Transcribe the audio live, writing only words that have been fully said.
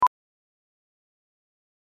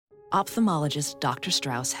Ophthalmologist Dr.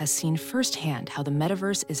 Strauss has seen firsthand how the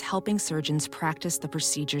metaverse is helping surgeons practice the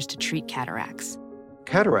procedures to treat cataracts.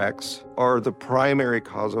 Cataracts are the primary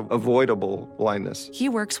cause of avoidable blindness. He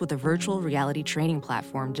works with a virtual reality training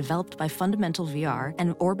platform developed by Fundamental VR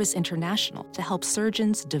and Orbis International to help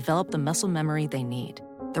surgeons develop the muscle memory they need.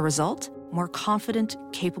 The result? More confident,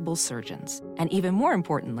 capable surgeons. And even more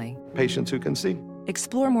importantly, Patients who can see.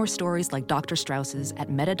 explore more stories like Dr. Strauss's at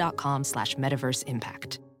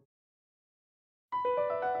meta.com/metaverseimpact.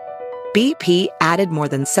 BP added more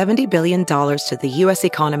than $70 billion to the U.S.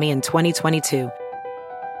 economy in 2022.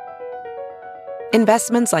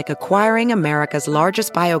 Investments like acquiring America's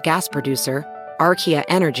largest biogas producer, Archaea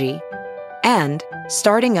Energy, and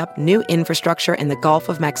starting up new infrastructure in the Gulf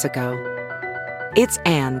of Mexico. It's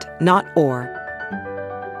and, not or.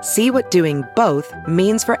 See what doing both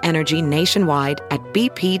means for energy nationwide at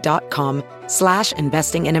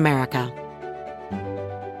bp.com/investing in America.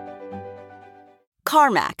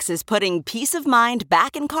 CarMax is putting peace of mind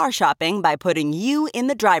back in car shopping by putting you in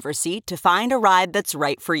the driver's seat to find a ride that's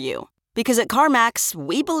right for you. Because at CarMax,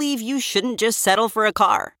 we believe you shouldn't just settle for a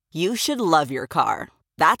car. You should love your car.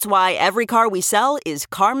 That's why every car we sell is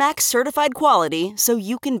CarMax certified quality, so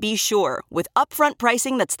you can be sure with upfront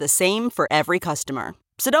pricing that's the same for every customer.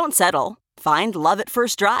 So don't settle. Find love at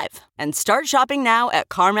first drive and start shopping now at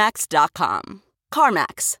CarMax.com.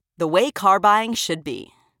 CarMax, the way car buying should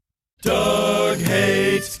be. Doug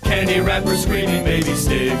hates candy wrappers, screaming baby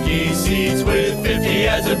sticky seeds with 50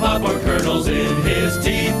 as in popcorn kernels in his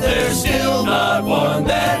teeth. There's still not one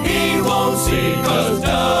that he won't see, 'cause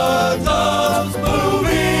Doug loves movies.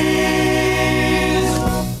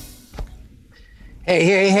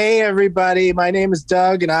 Hey, everybody. My name is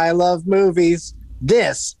Doug, and I love movies.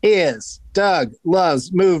 This is Doug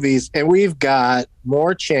Loves Movies, and we've got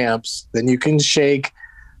more champs than you can shake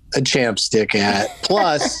a champ stick at.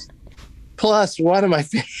 Plus, one of my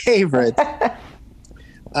favorites.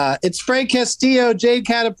 It's Frank Castillo, Jade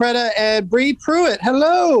Catapretta, and Bree Pruitt.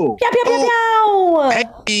 Hello. Pew, pew, pew, pew.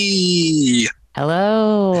 Hey.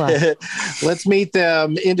 Hello. Let's meet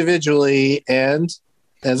them individually and,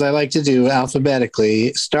 as I like to do,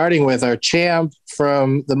 alphabetically, starting with our champ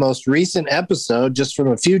from the most recent episode, just from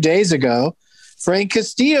a few days ago. Frank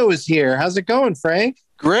Castillo is here. How's it going, Frank?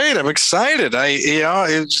 Great. I'm excited. I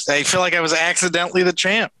feel like I was accidentally the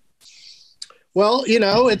champ. Well,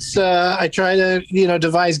 it's I try to,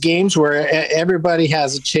 devise games where everybody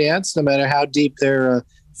has a chance, no matter how deep their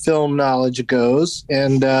film knowledge goes.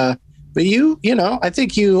 And but I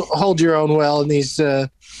think you hold your own well in these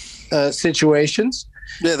situations.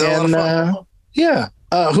 Yeah, they're a lot of fun. Yeah.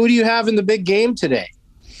 Who do you have in the big game today?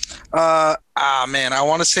 Man, I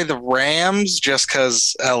want to say the Rams just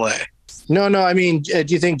because LA. No, I mean, do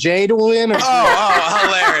you think Jade will win?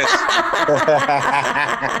 Hilarious.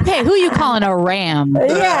 Hey, who you calling a ram?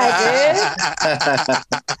 Yeah, dude.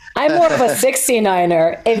 I'm more of a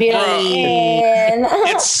 69er. If you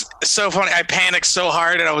It's so funny. I panicked so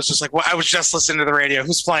hard, and I was just like, I was just listening to the radio.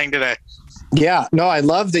 Who's playing today? Yeah, no, I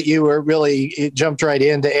love that you it jumped right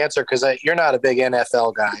in to answer because you're not a big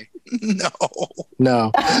NFL guy.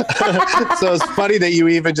 No. So it's funny that you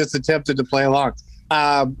even just attempted to play along.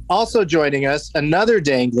 Also joining us, another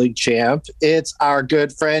dangling champ. It's our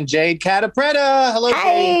good friend Jade Catapretta. Hello,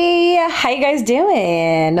 Jade. Hi, how you guys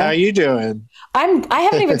doing? How are you doing? I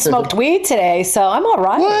haven't even smoked weed today, so I'm all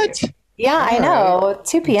right. What? Yeah, I know.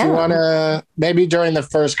 2 p.m. Do you want to maybe during the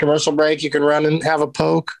first commercial break you can run and have a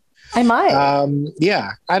poke? I might.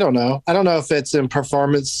 Yeah, I don't know. I don't know if it's a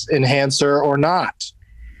performance enhancer or not.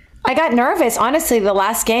 I got nervous. Honestly, the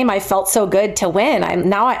last game I felt so good to win. I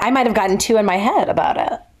might have gotten 2 in my head about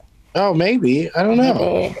it. Oh, maybe. I don't know.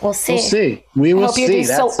 Maybe. We'll see. We'll see. We will see.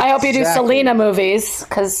 I hope you do Selena movies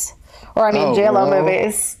J-Lo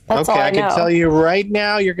movies. That's all I know. I can tell you right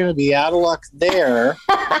now, you're going to be out of luck there.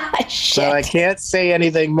 Shit. So I can't say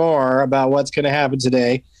anything more about what's going to happen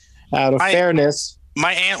today. Out of fairness.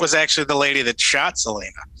 My aunt was actually the lady that shot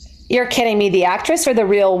Selena. You're kidding me. The actress or the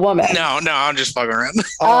real woman? No, I'm just fucking around.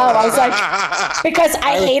 I was like, because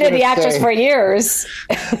I hated the actress for years.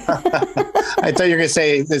 I thought you were going to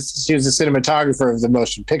say this. She was the cinematographer of the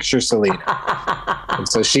motion picture Selena. And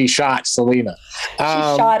so she shot Selena. She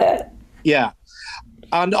shot it. Yeah.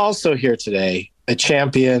 And also here today, a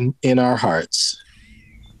champion in our hearts.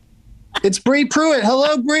 It's Bree Pruitt.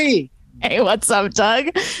 Hello, Bree. Hey, what's up,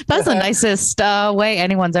 Doug? That's the nicest way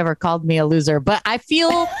anyone's ever called me a loser. But I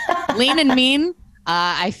feel lean and mean.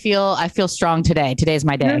 I feel strong today. Today's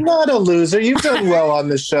my day. You're not a loser. You've done well on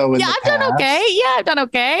the show. I've done okay. Yeah, I've done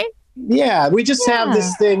okay. Yeah, we just have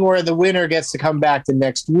this thing where the winner gets to come back the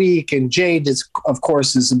next week, and Jade is, of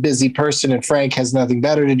course, is a busy person, and Frank has nothing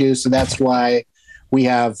better to do, so that's why we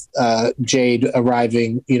have Jade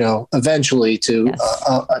arriving, eventually to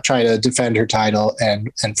try to defend her title, and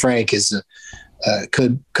Frank is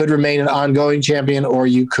could remain an ongoing champion, or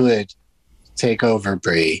you could take over,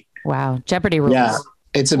 Bree. Wow, Jeopardy rules. Yeah,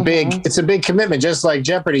 it's a big commitment. Just like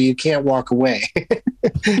Jeopardy, you can't walk away.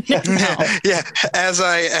 Yeah, as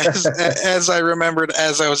I remembered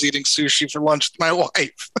as I was eating sushi for lunch with my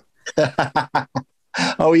wife.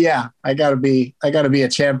 Oh yeah, I gotta be a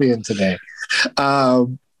champion today.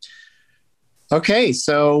 Okay,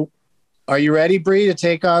 so are you ready, Bree, to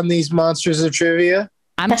take on these monsters of trivia?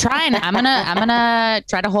 I'm trying. I'm gonna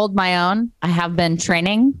try to hold my own. I have been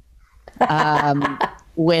training.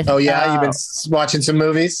 With you've been watching some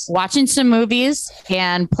movies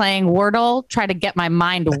and playing Wordle, try to get my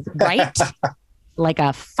mind right, like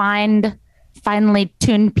a finely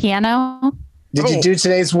tuned piano. Did you do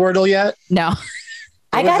today's Wordle yet? No.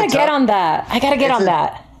 I gotta get on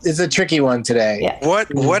that. It's a tricky one today. Yeah.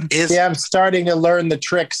 What is? Yeah, I'm starting to learn the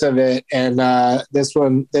tricks of it, and this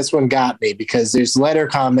one got me because there's letter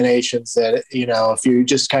combinations that if you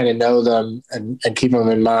just kind of know them and keep them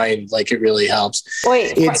in mind, like it really helps.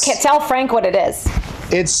 Wait, tell Frank what it is.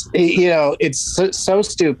 It's it's so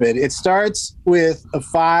stupid. It starts with a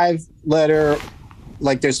 5-letter.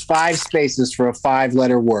 Like there's 5 spaces for a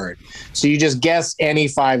 5-letter word, so you just guess any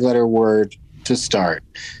 5-letter word to start.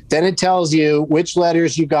 Then it tells you which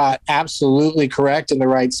letters you got absolutely correct in the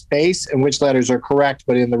right space and which letters are correct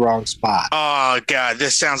but in the wrong spot. Oh God,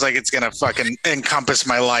 this sounds like it's gonna fucking encompass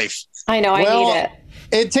my life. I know, I need it.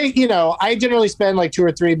 It take I generally spend like 2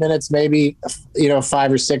 or 3 minutes, maybe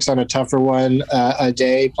 5 or 6 on a tougher one a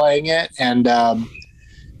day playing it, and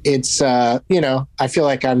it's I feel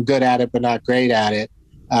like I'm good at it but not great at it.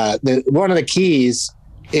 One of the keys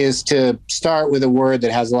is to start with a word that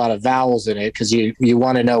has a lot of vowels in it, because you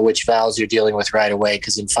want to know which vowels you're dealing with right away,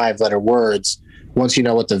 because in 5-letter words, once you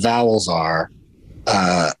know what the vowels are,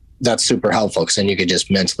 that's super helpful, because then you could just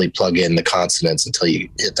mentally plug in the consonants until you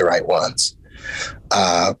hit the right ones.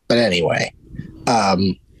 But anyway,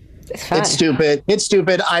 it's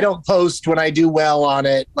stupid. I don't post when I do well on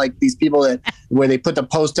it, like these people where they put the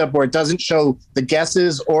post up where it doesn't show the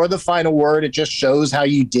guesses or the final word, it just shows how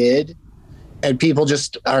you did. And people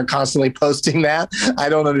just are constantly posting that. I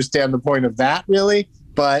don't understand the point of that, really.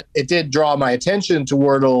 But it did draw my attention to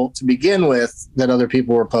Wordle to begin with, that other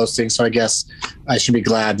people were posting. So I guess I should be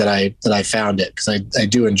glad that I found it, because I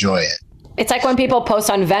do enjoy it. It's like when people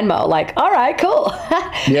post on Venmo, like, all right, cool.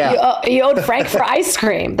 Yeah. you owed Frank for ice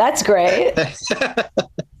cream. That's great.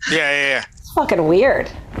 Yeah. It's fucking weird.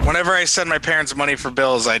 Whenever I send my parents money for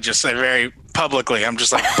bills, I just say very publicly, I'm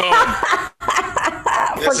just like, boom.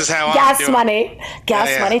 This is how I'm doing.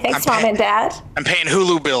 Gas money. Thanks, Mom and Dad. I'm paying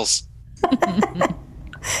Hulu bills.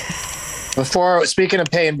 Speaking of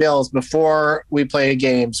paying bills, before we play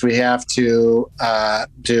games, we have to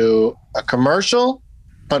do a commercial.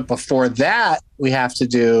 But before that, we have to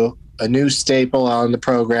do a new staple on the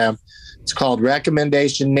program. It's called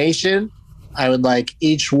Recommendation Nation. I would like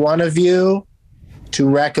each one of you to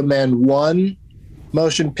recommend one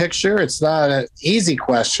motion picture. It's not an easy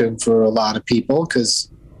question for a lot of people because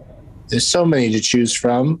there's so many to choose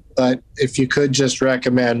from. But if you could just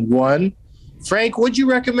recommend one. Frank, what'd you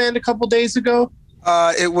recommend a couple days ago?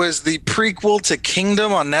 It was the prequel to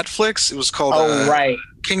Kingdom on Netflix. It was called right.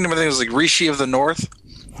 Kingdom. I think it was like Rishi of the North.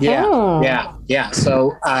 Yeah.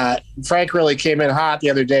 So Frank really came in hot the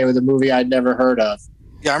other day with a movie I'd never heard of.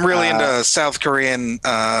 Yeah, I'm really into South Korean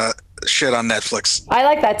shit on Netflix. I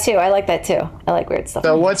like that too. I like weird stuff.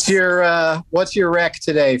 So what's your rec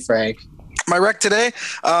today, Frank? My rec today?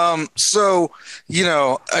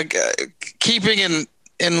 Keeping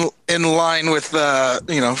in line with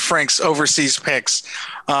Frank's overseas picks.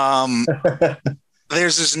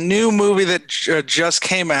 There's this new movie that just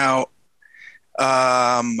came out.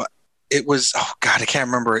 It was I can't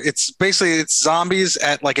remember. It's zombies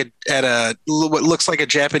at what looks like a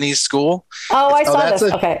Japanese school. I saw this.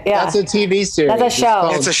 Okay, yeah, that's a TV series. That's a show.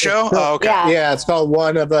 It's a show. Oh, okay. Yeah, it's called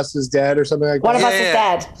One of Us is Dead or something like that. One of Us is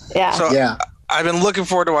Dead. Yeah. So, yeah. I've been looking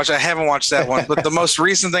forward to watch. I haven't watched that one, but the most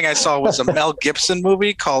recent thing I saw was a Mel Gibson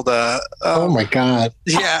movie called oh my God.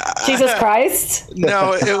 Yeah. Jesus Christ?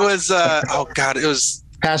 No, it was it was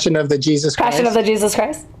Passion of the Jesus Christ. Passion of the Jesus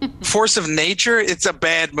Christ. Force of Nature. It's a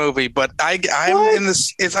bad movie, but I'm in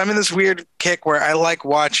this weird kick where I like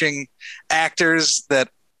watching actors that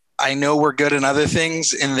I know were good in other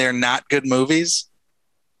things and they're not good movies.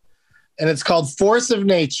 and it's called Force of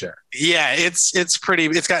Nature. Yeah, it's pretty.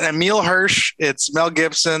 It's got Emile Hirsch. It's Mel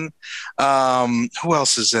Gibson. Who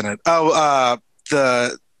else is in it?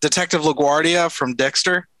 The Detective LaGuardia from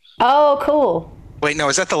Dexter. Oh, cool. Wait, no,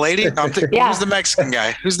 is that the lady? No, Yeah. Who's the Mexican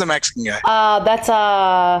guy? That's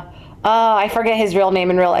I forget his real name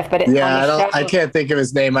in real life, but I can't think of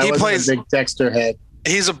his name. I wasn't a big Dexter head.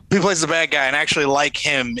 He plays the bad guy, and I actually like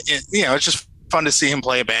him. It's just fun to see him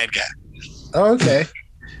play a bad guy. Oh, okay.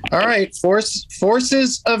 All right.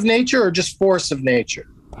 Forces of Nature, or just Force of Nature?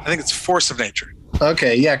 I think it's Force of Nature.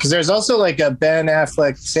 Okay, yeah, because there's also like a Ben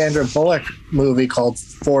Affleck, Sandra Bullock movie called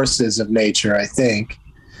Forces of Nature, I think.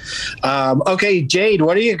 Okay, Jade,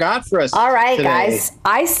 what do you got for us? All right, today? guys.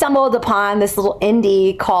 I stumbled upon this little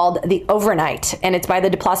indie called The Overnight, and it's by the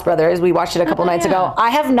Duplass brothers. We watched it a couple nights ago. I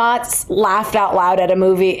have not laughed out loud at a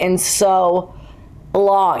movie in so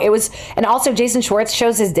long. And also Jason Schwartz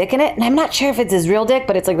shows his dick in it, and I'm not sure if it's his real dick,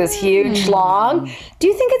 but it's like this huge long. Do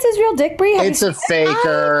you think it's his real dick, Brie? It's a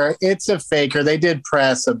faker. It's a faker. They did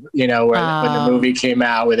press, when the movie came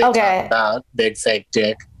out, where they talked about big fake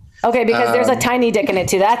dick. Okay, because there's a tiny dick in it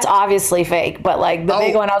too. That's obviously fake, but like the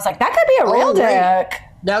big one, I was like, that could be a real dick.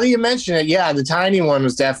 Now that you mention it, yeah, the tiny one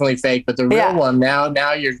was definitely fake, but the real one now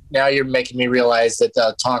you're making me realize that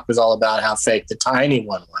the talk was all about how fake the tiny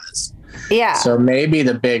one was. Yeah. So maybe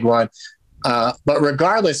the big one, but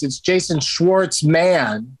regardless, it's Jason Schwartz's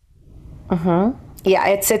Man. Mm-hmm. Yeah,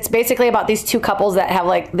 it's basically about these two couples that have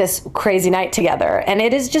like this crazy night together, and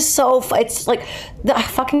it is just so. It's like the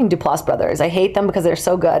fucking Duplass brothers. I hate them because they're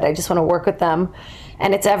so good. I just want to work with them,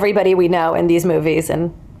 and it's everybody we know in these movies,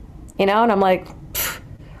 and and I'm like,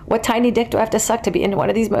 what tiny dick do I have to suck to be into one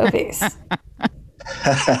of these movies?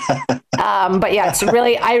 But yeah, it's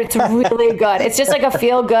really good. It's just like a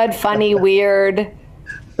feel good, funny, weird,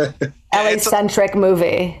 LA-centric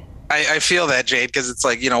movie. I feel that, Jade, because it's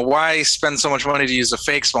like, why spend so much money to use a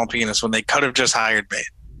fake small penis when they could have just hired me?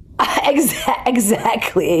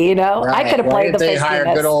 Exactly. Right. I could have played the fake penis. They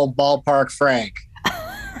hired good old Ballpark Frank.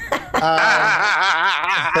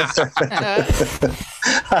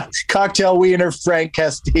 Cocktail Wiener Frank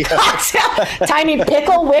Castillo. Tiny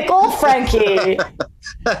pickle wickle Frankie.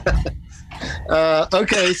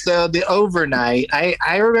 Okay, so The Overnight.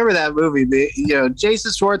 I remember that movie.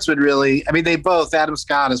 Jason Schwartz would really. I mean, they both, Adam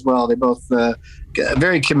Scott as well. They both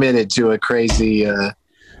very committed to a crazy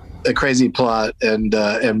plot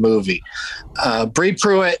and movie. Brie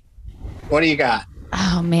Pruitt, what do you got?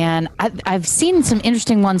 Oh man, I've seen some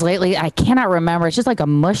interesting ones lately. I cannot remember. It's just like a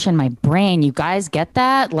mush in my brain. You guys get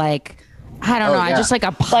that? Like, I don't know. Yeah. I just like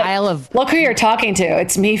a pile of. Look who you're talking to.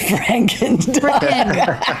 It's me, Frank and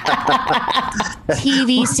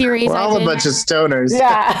TV series. We're all a bunch of stoners.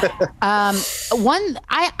 Yeah.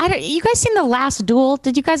 You guys seen The Last Duel?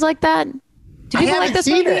 Did you guys like that? Do people like this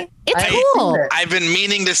movie? It's cool. I've been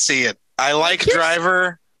meaning to see it. I like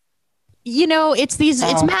Driver. It's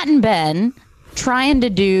Matt and Ben trying to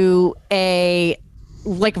do a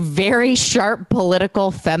like very sharp political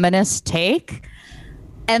feminist take.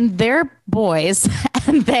 And they're boys,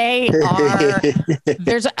 and they are.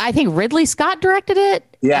 I think Ridley Scott directed it.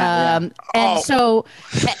 Yeah.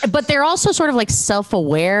 But they're also sort of like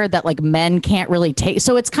self-aware that like men can't really take.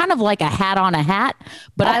 So it's kind of like a hat on a hat.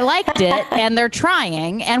 But I liked it, and they're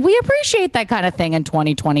trying, and we appreciate that kind of thing in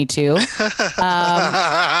 2022.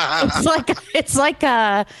 It's like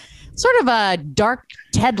a sort of a dark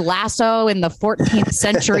Ted Lasso in the 14th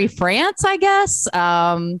century France, I guess.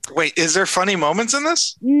 Wait, is there funny moments in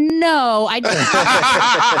this? No, I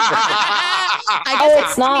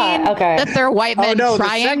it's not. Okay. That they're white men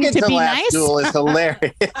trying to be nice. The Duel is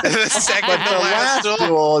hilarious. The second the last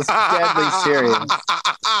duel is deadly serious.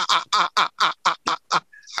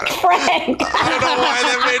 Frank. I don't know why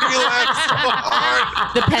that made me laugh so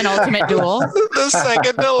hard. The penultimate duel. The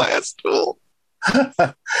second to last duel.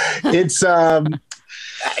 It's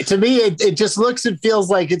to me it just looks and feels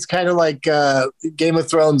like it's kind of like Game of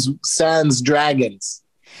Thrones sans dragons.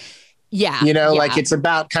 Yeah. Like it's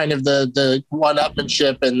about kind of the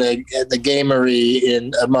one-upmanship and the gamery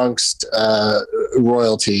in amongst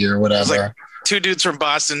royalty or whatever. It's like two dudes from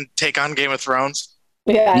Boston take on Game of Thrones.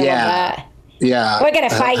 Yeah, I love that. Yeah, we're gonna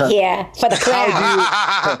fight here for the crown.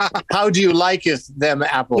 How do you like them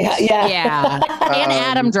apples? Yeah. And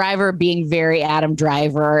Adam Driver being very Adam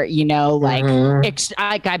Driver,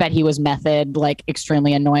 I bet he was method, like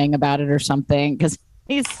extremely annoying about it or something because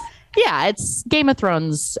it's Game of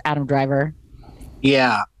Thrones Adam Driver.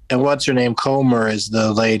 Yeah, and what's her name? Comer is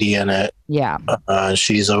the lady in it. Yeah,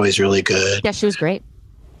 she's always really good. Yeah, she was great.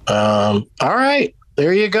 All right,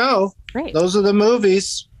 there you go. Great. Those are the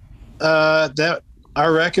movies. That I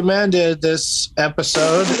recommended this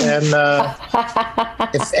episode, and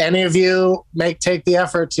if any of you take the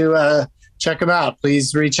effort to check them out,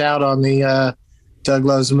 please reach out on the Doug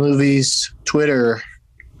Loves Movies Twitter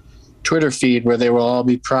feed, where they will all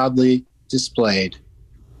be proudly displayed.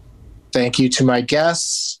 Thank you to my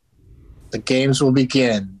guests. The games will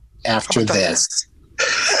begin after this.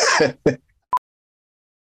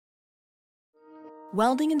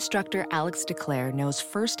 Welding instructor Alex DeClaire knows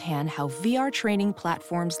firsthand how VR training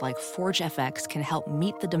platforms like ForgeFX can help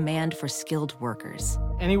meet the demand for skilled workers.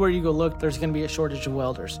 Anywhere you go look, there's going to be a shortage of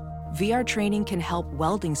welders. VR training can help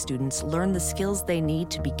welding students learn the skills they need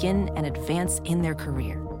to begin and advance in their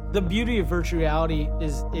career. The beauty of virtual reality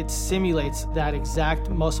is it simulates that exact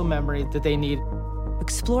muscle memory that they need.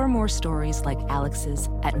 Explore more stories like Alex's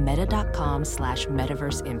at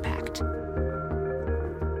meta.com/metaverseimpact.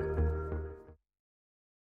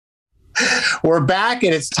 We're back,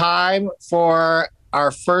 and it's time for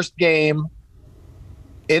our first game.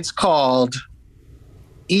 It's called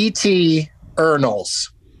E.T.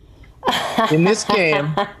 Ernals. In this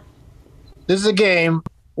game, this is a game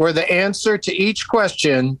where the answer to each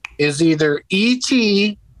question is either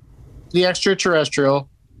E.T., the extraterrestrial,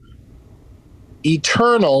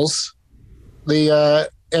 Eternals, the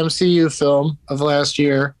MCU film of last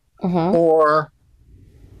year, or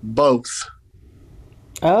both.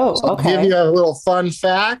 Oh, so okay. I'll give you a little fun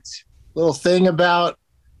fact, little thing about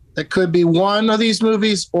that could be one of these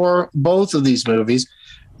movies or both of these movies.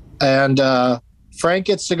 And Frank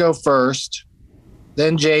gets to go first,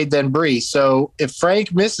 then Jade, then Bree. So if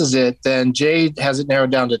Frank misses it, then Jade has it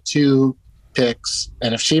narrowed down to 2 picks.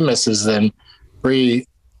 And if she misses, then Bree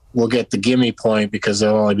will get the gimme point because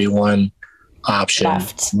there'll only be one option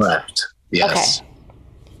left. Yes. Okay.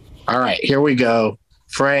 All right, here we go.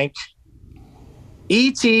 Frank.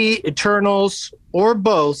 E.T., Eternals, or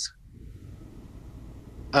both,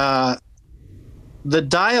 the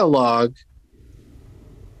dialogue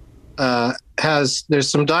there's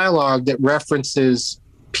some dialogue that references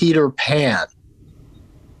Peter Pan.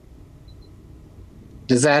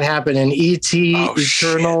 Does that happen in E.T.,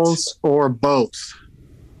 Eternals, or both?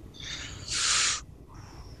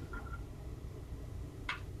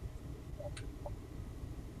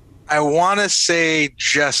 I want to say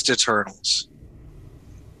just Eternals.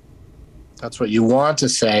 That's what you want to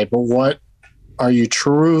say, but what are you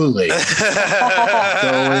truly going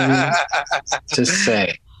to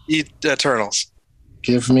say? Eternals.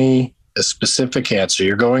 Give me a specific answer.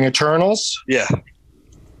 You're going Eternals? Yeah.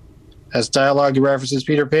 As dialogue that references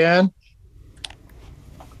Peter Pan?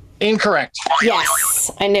 Incorrect. Yes,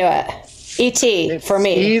 I knew it. E.T. for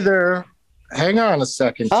me. Either. Hang on a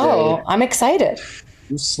second. Oh, Jade. I'm excited.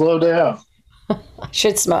 You slow down. I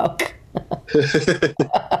should smoke.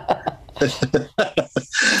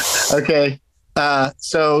 Okay.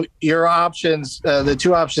 So your options, the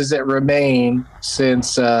 2 options that remain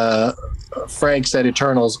since Frank said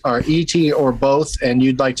Eternals are E.T. or both, and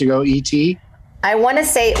you'd like to go E.T.? I want to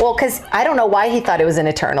say, well, because I don't know why he thought it was in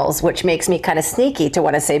Eternals, which makes me kind of sneaky to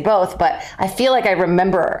want to say both, but I feel like I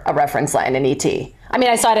remember a reference line in E.T. I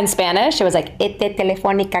mean, I saw it in Spanish. It was like, Ete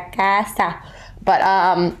telefónica casa. But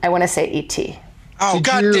I want to say E.T. Oh,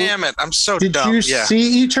 damn it. I'm so dumb. Did you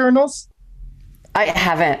see Eternals? I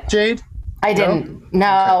haven't. Jade? I didn't.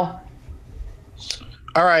 No. Okay.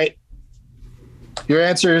 All right. Your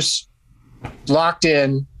answer's locked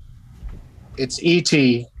in. It's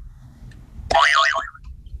E.T.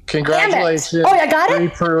 Congratulations. Oh, I got it? Bree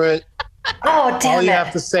Pruitt. Oh, damn it. All you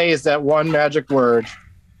have to say is that one magic word.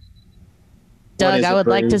 Doug, I would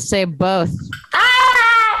like to say both.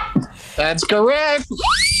 Ah! That's correct. You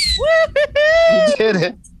did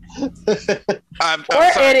it. I'm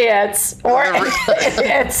or sorry. Idiots. Or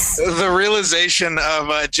idiots. The realization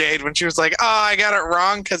of Jade when she was like, "Oh, I got it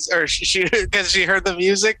wrong," because she heard the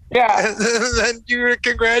music. Yeah. And then you were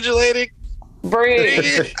congratulating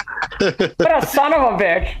Bree. What a son of a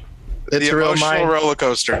bitch. It's the a real emotional mind roller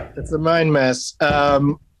coaster. It's a mind mess.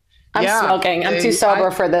 I'm smoking. I'm too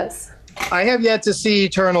sober for this. I have yet to see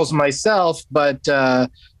Eternals myself, but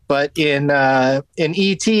in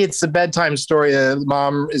E.T., it's a bedtime story that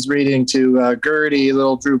mom is reading to Gertie,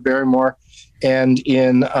 little Drew Barrymore, and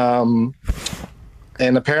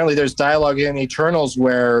apparently there's dialogue in Eternals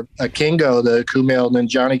where Kingo, the Kumail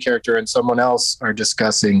Nanjiani character, and someone else are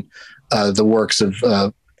discussing the works of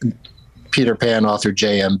Peter Pan author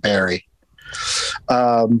J.M. Barrie.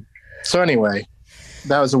 So anyway,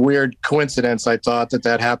 that was a weird coincidence. I thought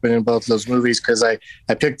that happened in both of those movies because I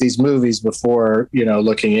picked these movies before,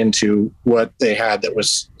 looking into what they had that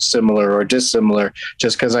was similar or dissimilar,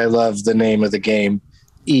 just because I love the name of the game,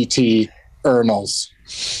 E.T. Ernals.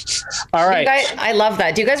 All right. I love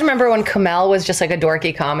that. Do you guys remember when Kamel was just like a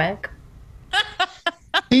dorky comic?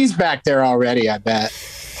 He's back there already, I bet.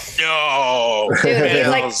 No.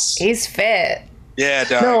 Dude, he's fit. Yeah,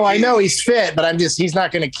 dog. No, I know he's fit, but he's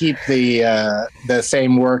not going to keep the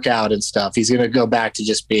same workout and stuff. He's going to go back to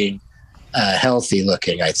just being healthy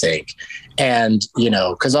looking, I think. And,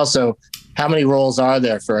 because also, how many roles are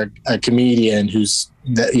there for a comedian who's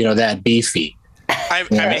that beefy? I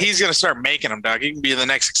mean, he's going to start making them, dog. He can be in the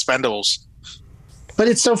next Expendables. But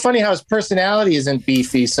it's so funny how his personality isn't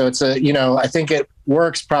beefy. So it's I think it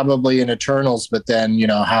works probably in Eternals, but then,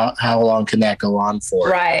 how long can that go on for?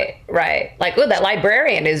 Right. Like, that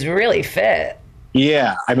librarian is really fit.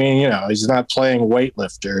 Yeah. I mean, he's not playing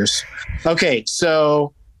weightlifters. Okay.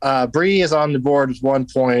 So Bree is on the board with 1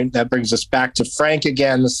 point. That brings us back to Frank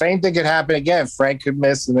again. The same thing could happen again. Frank could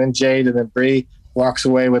miss, and then Jade, and then Bree walks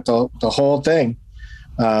away with the whole thing.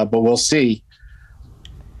 But we'll see.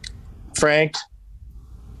 Frank.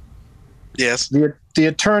 Yes. The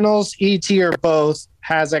Eternals, E.T. or both,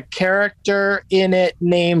 has a character in it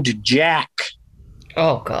named Jack.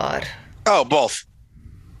 Oh, God. Oh, both.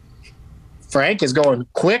 Frank is going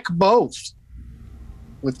quick both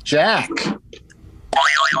with Jack.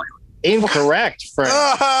 Incorrect, Frank.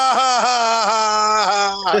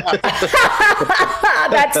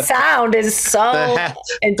 That sound is so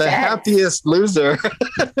intense. The happiest loser.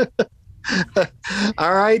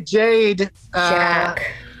 All right, Jade.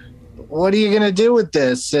 Jack. What are you going to do with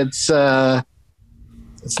this? It's not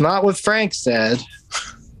what Frank said.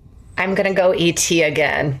 I'm going to go E.T.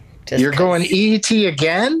 again. You're going E.T.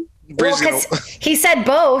 again? Well, because he said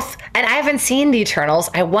both, and I haven't seen the Eternals.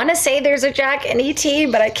 I want to say there's a Jack in E.T.,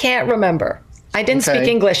 but I can't remember. I didn't speak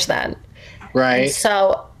English then. Right. And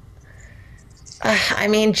so, I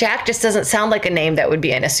mean, Jack just doesn't sound like a name that would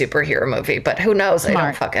be in a superhero movie, but who knows? Smart. I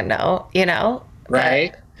don't fucking know,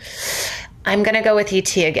 Right. But I'm going to go with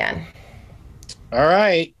E.T. again. All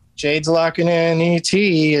right. Jade's locking in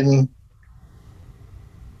E.T., and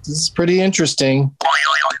this is pretty interesting.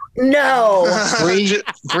 No.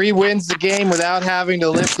 Bree wins the game without having to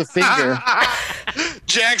lift a finger.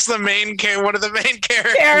 Jack's one of the main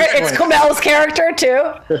characters. It's Kamel's character,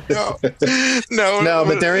 too. No,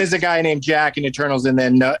 but there is a guy named Jack in Eternals, and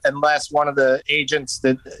then unless one of the agents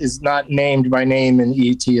that is not named by name in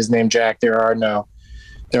E.T. is named Jack, there are no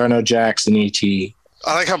Jacks in E.T.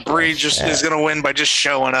 I like how Bree just is going to win by just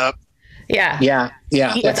showing up. Yeah.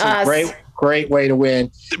 That's a great way to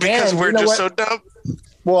win. Because we're just so dumb.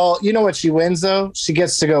 Well, you know what she wins, though? She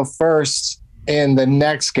gets to go first in the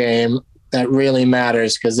next game that really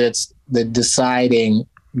matters because it's the deciding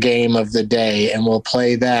game of the day, and we'll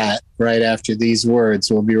play that right after these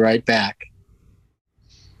words. We'll be right back.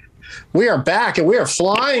 We are back, and we are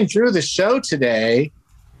flying through the show today.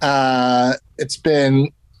 It's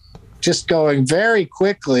been just going very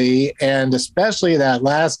quickly, and especially that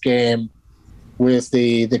last game with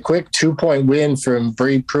the quick 2-point win from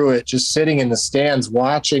Bree Pruitt, just sitting in the stands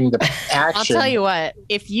watching the action. I'll tell you what,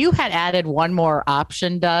 if you had added one more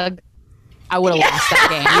option, Doug, I would have lost that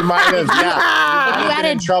game. You might have, You would have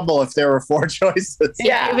been in trouble if there were 4 choices.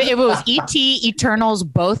 Yeah. If it was E.T., Eternals,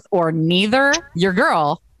 both, or neither, your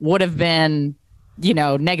girl would have been,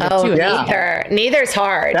 -2. Neither's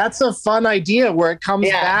hard. That's a fun idea where it comes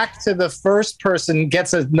back to the first person,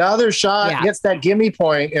 gets another shot, gets that gimme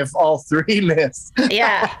point if all 3 miss.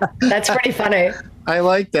 Yeah, that's pretty funny. I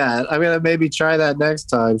like that. I'm going to maybe try that next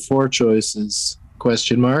time. 4 choices, ?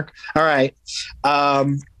 All right.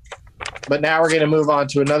 But now we're going to move on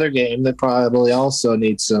to another game that probably also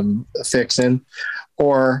needs some fixing.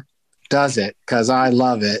 Or does it? Because I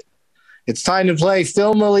love it. It's time to play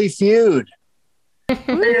Filmily Feud.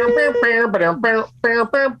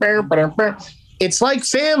 It's like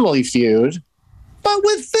Family Feud, but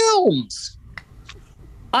with films.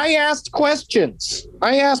 I asked questions.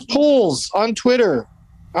 I asked polls on Twitter.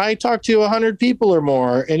 I talked to 100 people or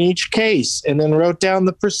more in each case and then wrote down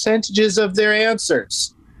the percentages of their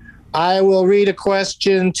answers. I will read a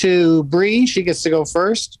question to Bree. She gets to go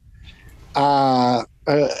first. And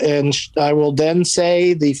I will then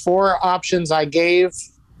say the 4 options I gave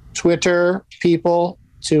Twitter people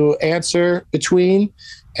to answer between,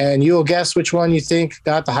 and you'll guess which one you think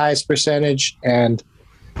got the highest percentage, and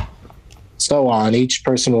so on. Each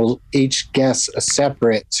person will each guess a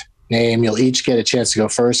separate name. You'll each get a chance to go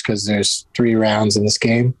first because there's 3 rounds in this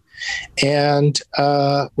game, and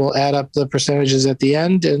we'll add up the percentages at the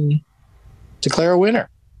end and declare a winner.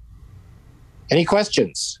 Any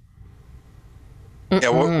questions? Yeah,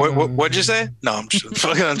 what'd you say? No, I'm just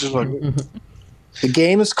fucking. The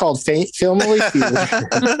game is called Filmily Feud.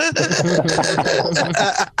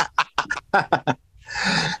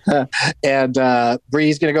 And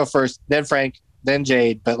Bree's going to go first, then Frank, then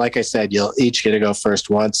Jade. But like I said, you'll each get to go first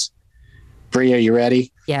once. Bree, are you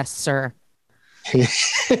ready? Yes, sir.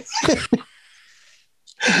 It's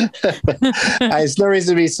no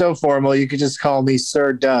reason to be so formal. You could just call me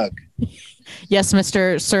Sir Doug. Yes,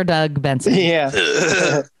 Mr. Sir Doug Benson. Yeah.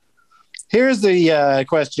 Here's the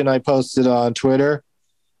question I posted on Twitter.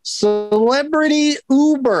 Celebrity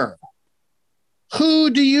Uber. Who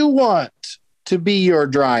do you want to be your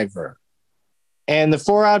driver? And the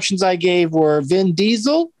 4 options I gave were Vin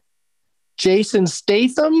Diesel, Jason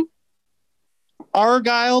Statham,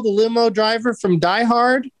 Argyle, the limo driver from Die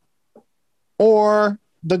Hard, or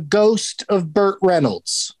the ghost of Burt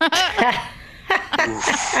Reynolds.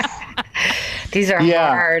 These are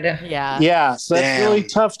hard. Yeah. So that's really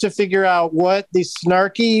tough to figure out what the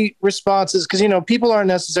snarky responses, because, people aren't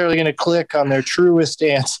necessarily going to click on their truest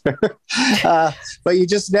answer. But you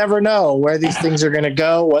just never know where these things are going to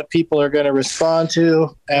go, what people are going to respond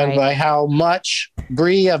to, and by how much.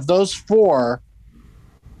 Bree, of those 4,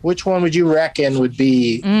 which one would you reckon would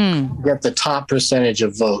be get the top percentage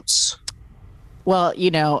of votes? Well,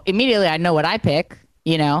 immediately I know what I pick,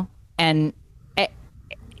 and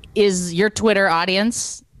is your Twitter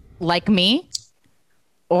audience like me?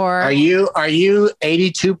 Or are you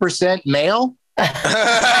 82% male?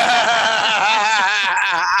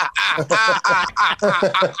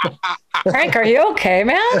 Frank, are you okay,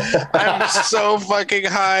 man? I'm so fucking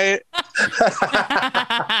high.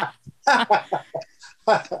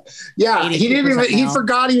 Yeah, he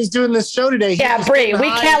forgot he was doing this show today. Yeah, Bree, we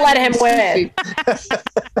can't let him win.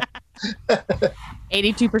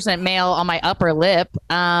 82% male on my upper lip.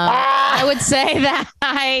 I would say that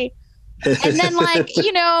and then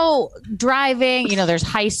driving, there's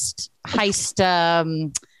heist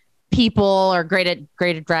people are great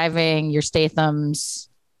at driving, your Stathams.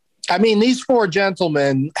 I mean, these 4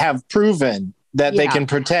 gentlemen have proven that they can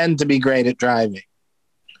pretend to be great at driving.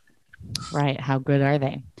 Right. How good are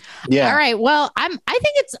they? Yeah. All right. Well, I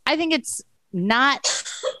think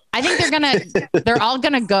they're all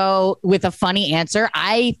gonna go with a funny answer.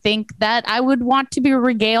 I think that I would want to be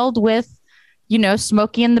regaled with,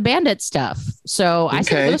 Smokey and the Bandit stuff. So I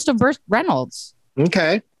say Ghost of Burt Reynolds.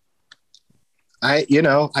 Okay. I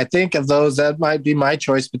think of those, that might be my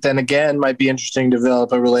choice, but then again, might be interesting to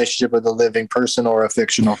develop a relationship with a living person or a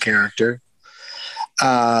fictional character.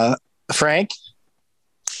 Frank?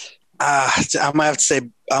 I'm gonna have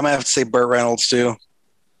to say Burt Reynolds too.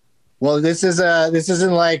 Well, this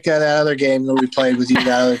isn't like that other game that we played with you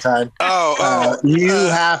that other time. You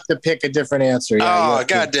have to pick a different answer. Yeah,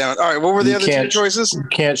 God damn it! All right, what were the other 2 choices? You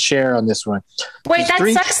can't share on this one. Wait, that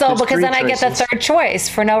sucks though, because then I get the 3rd choice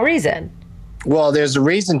for no reason. Well, there's a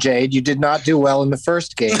reason, Jade. You did not do well in the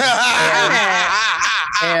first game,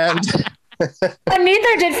 and but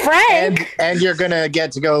neither did Frank. And you're gonna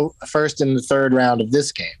get to go first in the 3rd round of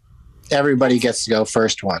this game. Everybody gets to go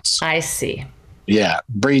first once. I see. Yeah,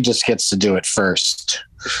 Bree just gets to do it first.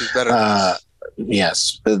 She's better.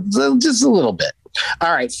 Yes, just a little bit.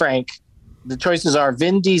 All right, Frank. The choices are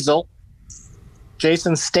Vin Diesel,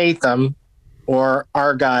 Jason Statham, or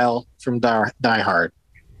Argyle from Die Hard.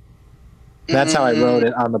 That's how I wrote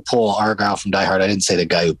it on the poll, Argyle from Die Hard. I didn't say the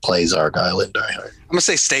guy who plays Argyle in Die Hard. I'm going to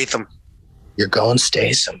say Statham. You're going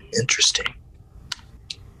Statham. Interesting.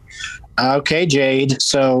 Okay, Jade.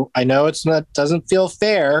 So I know doesn't feel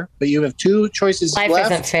fair, but you have 2 choices left.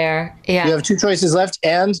 Life isn't fair. Yeah. You have 2 choices left,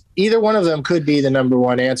 and either one of them could be the number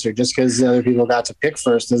 1 answer. Just because the other people got to pick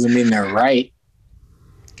first doesn't mean they're right.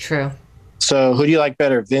 True. So who do you like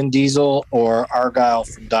better, Vin Diesel or Argyle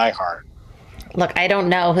from Die Hard? Look, I don't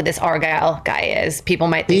know who this Argyle guy is. People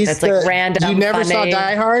might think that's like random. You never funny. saw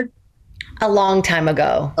Die Hard? A long time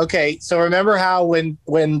ago. Okay, so remember how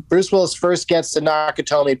when Bruce Willis first gets to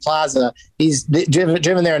Nakatomi Plaza, he's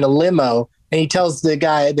driven there in a limo, and he tells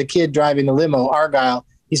the kid driving the limo, Argyle,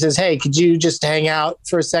 he says, "Hey, could you just hang out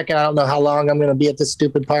for a second? I don't know how long I'm going to be at this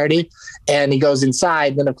stupid party." And he goes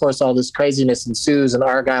inside. Then, of course, all this craziness ensues, and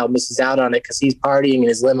Argyle misses out on it because he's partying in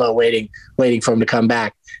his limo, waiting for him to come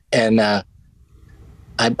back. And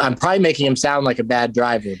I'm probably making him sound like a bad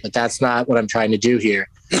driver, but that's not what I'm trying to do here.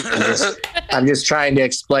 I'm just trying to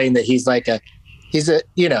explain that he's a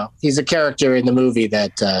character in the movie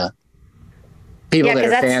that people that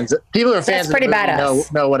are fans of the movie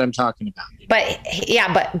know what I'm talking about.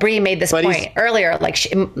 But Bree made this point earlier, like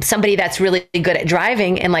somebody that's really good at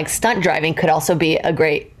driving and like stunt driving could also be a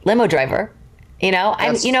great limo driver. You know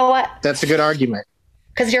what? That's a good argument.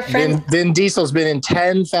 Because your friend Vin Diesel's been in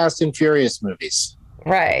 10 Fast and Furious movies.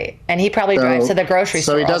 Right. And he probably drives to the grocery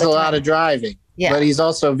store. So he does a lot of driving. Yeah. But he's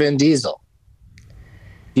also Vin Diesel.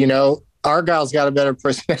 Argyle's got a better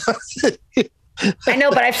personality. I know,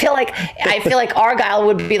 but I feel like Argyle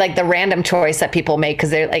would be like the random choice that people make because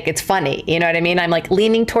they're like, it's funny. You know what I mean? I'm like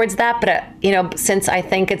leaning towards that, but since I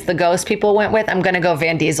think it's the ghost people went with, I'm gonna go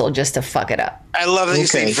Van Diesel just to fuck it up. I love that you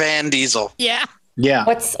say Van Diesel. Yeah. Yeah.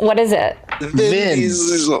 What is it? Vin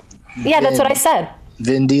Diesel. Yeah, that's what I said.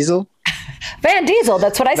 Vin Diesel? Van Diesel.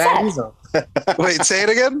 That's what I Van said. Diesel. Wait, say it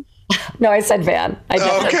again. No, I said Van.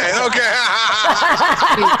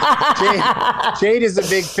 Jade is a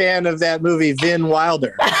big fan of that movie, Vin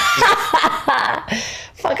Wilder.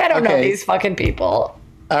 Fuck, I don't know these fucking people.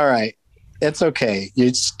 All right. It's okay.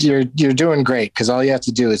 You're doing great because all you have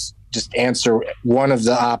to do is just answer one of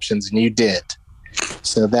the options, and you did.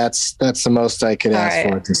 So that's the most I could ask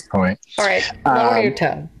for at this point. All right. Lower your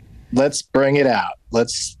tone. Let's bring it out.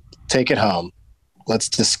 Let's take it home. Let's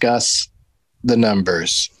discuss the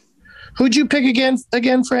numbers. Who'd you pick again,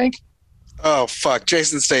 Frank? Oh, fuck.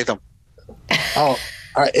 Jason Statham. Oh,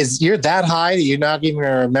 all right. You're that high that you're not even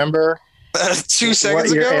going to remember 2 seconds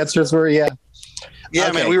what your ago? answers were? Yeah. Yeah,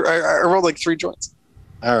 Okay. man. I rolled like 3 joints.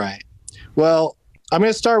 All right. Well, I'm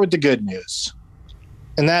going to start with the good news.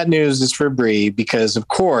 And that news is for Bree because, of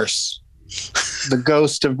course, the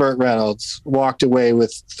ghost of Burt Reynolds walked away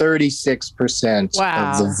with 36%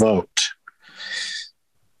 of the vote.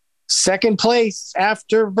 Second place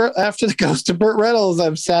after the ghost of Burt Reynolds,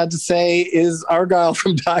 I'm sad to say, is Argyle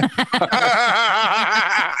from Die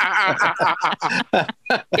Hard.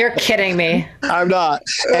 You're kidding me. I'm not.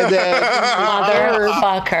 And then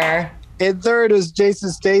Motherfucker. in third is Jason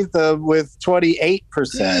Statham with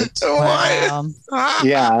 28%. Wow.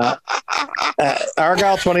 Yeah.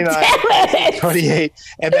 Argyle 29, 28.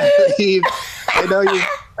 And that leaves,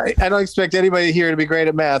 I don't expect anybody here to be great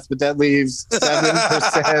at math, but that leaves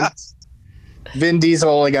 7%. Vin Diesel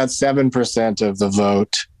only got 7% of the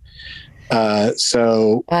vote.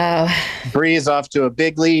 So Bree is off to a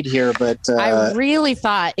big lead here, but I really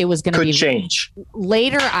thought it was going to be change.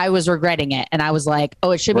 Later, I was regretting it, and I was like,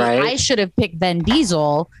 "Oh, it should be." Right. I should have picked Vin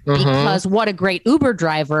Diesel because what a great Uber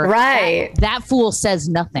driver! Right, that fool says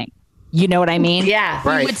nothing. You know what I mean? Yeah,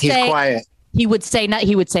 right. He's quiet. He would say,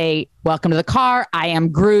 "He would say, welcome to the car. I am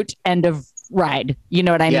Groot. End of ride." You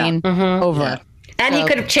know what I mean? Over. Yeah. And he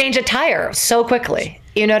could have changed a tire so quickly.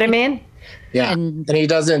 You know what I mean? Yeah, and he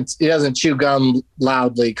doesn't chew gum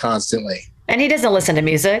loudly constantly. And he doesn't listen to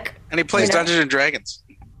music. And he plays Dungeons and Dragons.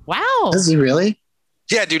 Wow. Does he really?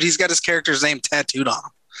 Yeah, dude, he's got his character's name tattooed on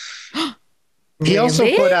him. He also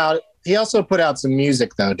put out some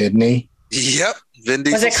music though, didn't he? Yep. Vin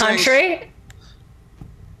Diesel Was it country?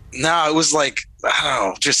 No, it was like, I don't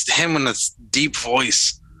know, just him in this deep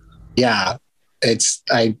voice. Yeah.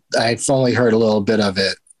 I've only heard a little bit of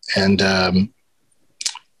it. And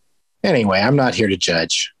anyway, I'm not here to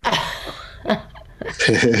judge.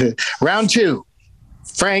 Round 2.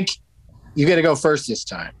 Frank, you got to go first this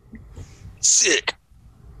time. Sick.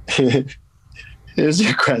 Here's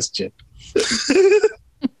your question.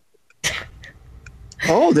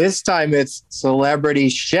 This time it's celebrity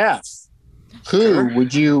chef. Who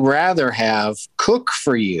would you rather have cook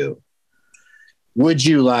for you? Would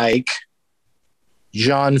you like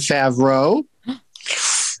Jon Favreau?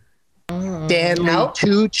 Stanley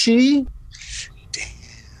Tucci?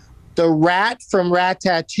 The rat from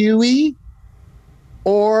Ratatouille?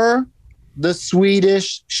 Or the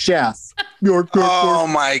Swedish chef? Oh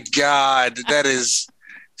my God. That is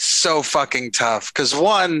so fucking tough. Because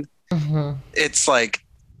one, it's like,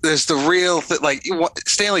 there's the real,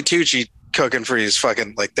 Stanley Tucci cooking for you is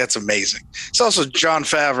fucking, like, that's amazing. It's also Jon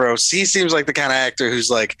Favreau. He seems like the kind of actor who's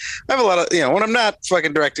like, I have a lot of, when I'm not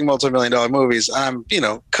fucking directing multi-million-dollar movies, I'm,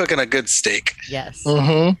 cooking a good steak. Yes.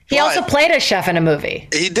 He also played a chef in a movie.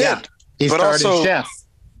 He did. Yeah. He started also, chef.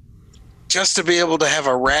 Just to be able to have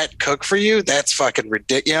a rat cook for you, that's fucking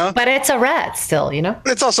ridiculous. But it's a rat still,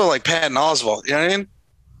 It's also like Patton Oswalt, you know what I mean?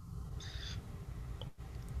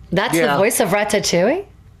 That's the voice of Ratatouille?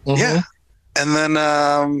 Yeah. And then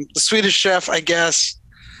the Swedish chef, I guess,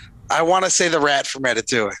 I want to say the rat from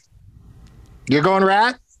Ratatouille. You're going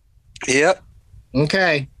rat? Yep.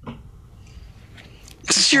 Okay.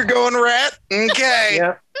 You're going rat? Okay.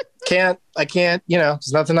 Yep. I can't,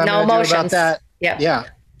 there's nothing I'm going to do about that. Yep. Yeah.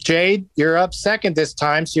 Jade, you're up second this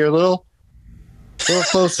time, so you're a little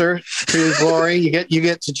closer to glory. You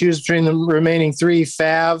get to choose between the remaining 3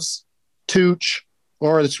 Favs, Tooch,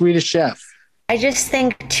 or the Swedish chef. I just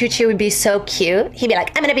think Tucci would be so cute. He'd be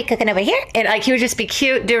like, I'm going to be cooking over here. And he would just be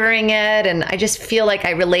cute during it. And I just feel like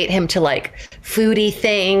I relate him to foodie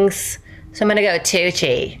things. So I'm going to go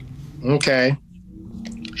Tucci. Okay.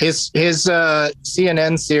 His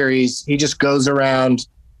CNN series, he just goes around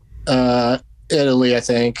Italy, I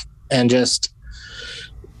think, and just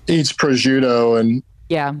eats prosciutto and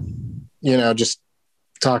Yeah. Just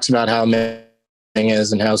talks about how amazing it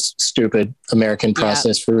is and how stupid American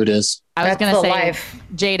processed food is. I was going to say,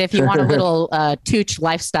 Jade, if you want a little Tooch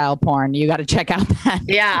lifestyle porn, you got to check out that.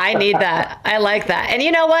 Yeah, I need that. I like that. And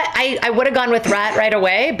you know what? I would have gone with rat right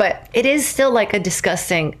away, but it is still like a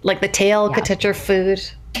disgusting, like the tail could touch your food.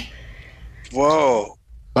 Whoa.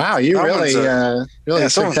 Wow, you really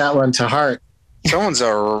took that one to heart. Someone's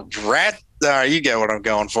a rat. You get what I'm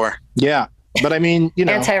going for. Yeah. But I mean,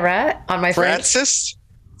 anti-rat on my Frank. Ratsis?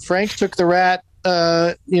 Frank took the rat,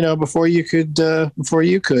 before you could.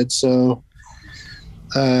 So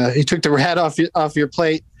he took the rat off your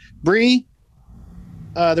plate. Bree,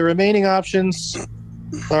 the remaining options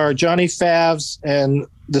are Johnny Favs and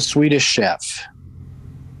the Swedish Chef.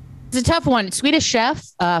 It's a tough one. Swedish Chef,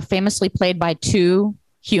 famously played by two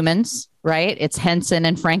humans, right? It's Henson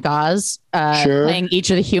and Frank Oz playing each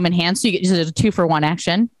of the human hands. So you get a 2-for-1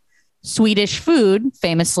 action. Swedish food,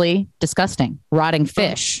 famously disgusting, rotting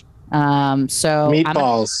fish.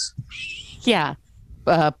 Meatballs.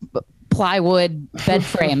 Plywood bed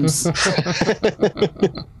frames. I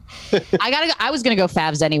was gonna go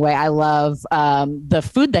Favs anyway. I love the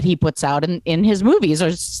food that he puts out in his movies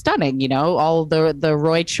are stunning. All the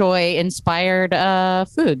Roy Choi inspired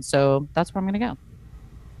food. So that's where I'm gonna go.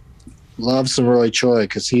 Love some Roy Choi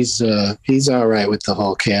because he's all right with the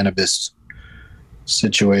whole cannabis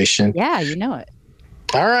situation. Yeah, you know it.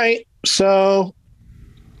 All right, so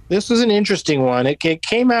this was an interesting one. It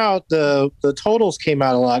came out, the totals came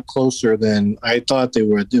out a lot closer than I thought they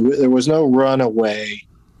would. There was no runaway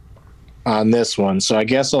on this one. So I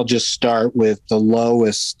guess I'll just start with the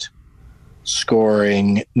lowest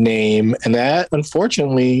scoring name. And that,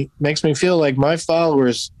 unfortunately, makes me feel like my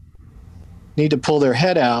followers need to pull their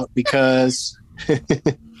head out because,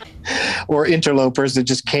 or interlopers that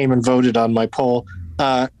just came and voted on my poll.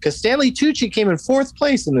 Because Stanley Tucci came in 4th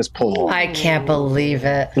place in this poll. I can't believe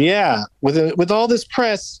it. Yeah, with all this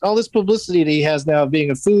press, all this publicity that he has now of being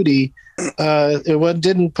a foodie, it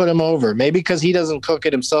didn't put him over. Maybe because he doesn't cook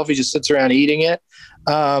it himself; he just sits around eating it.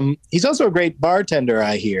 He's also a great bartender,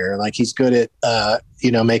 I hear. Like he's good at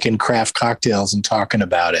making craft cocktails and talking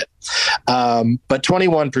about it. But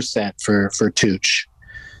 21% for Tooch.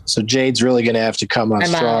 So Jade's really going to have to come on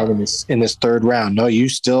strong in this 3rd round. No, you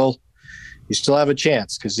still have a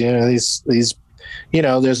chance because these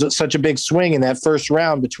there's such a big swing in that first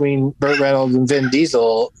round between Burt Reynolds and Vin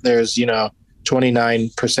Diesel. There's 29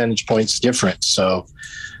 percentage points difference, so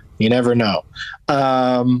you never know.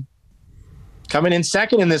 Coming in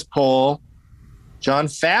second in this poll, Jon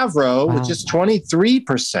Favreau with just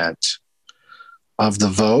 23% of the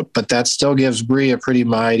vote, but that still gives Bree a pretty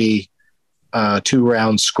mighty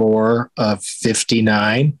 2-round score of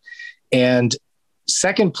 59. And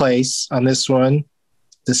second place on this one,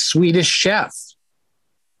 the Swedish Chef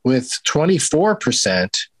with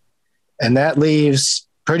 24%. And that leaves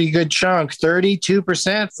pretty good chunk,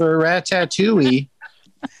 32% for Ratatouille.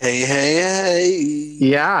 Hey.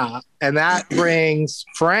 Yeah. And that brings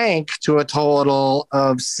Frank to a total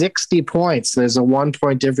of 60 points. There's a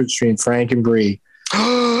 1-point difference between Frank and Bree.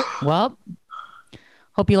 Well,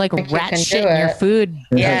 hope you like rat shit in your food.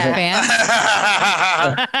 Yeah.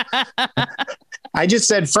 I just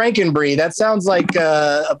said Frankenbrie. That sounds like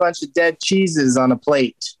a bunch of dead cheeses on a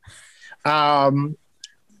plate.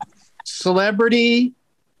 Celebrity,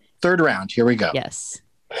 3rd round. Here we go. Yes.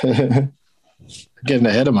 Getting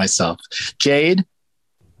ahead of myself. Jade?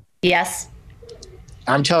 Yes.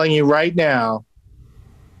 I'm telling you right now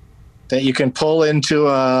that you can pull into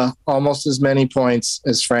almost as many points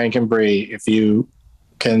as Frankenbrie if you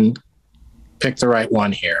can pick the right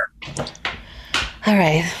one here. All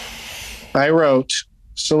right. I wrote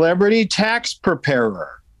celebrity tax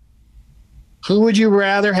preparer. Who would you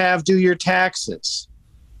rather have do your taxes?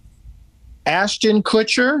 Ashton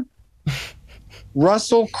Kutcher?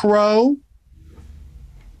 Russell Crowe?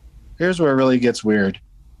 Here's where it really gets weird.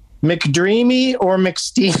 McDreamy or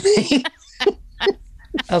McSteamy?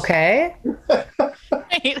 Okay.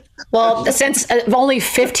 Well, since only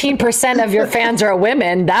 15% of your fans are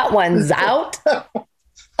women, that one's out.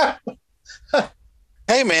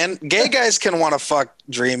 Hey, man, gay guys can want to fuck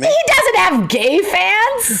Dreamy. He doesn't have gay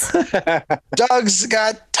fans. Doug's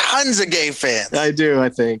got tons of gay fans. I do, I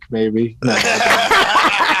think, maybe.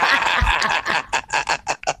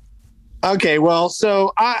 Okay, well,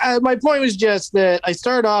 so my point was just that I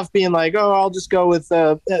started off being like, oh, I'll just go with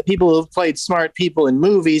people who've played smart people in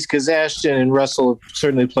movies, because Ashton and Russell have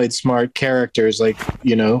certainly played smart characters, like,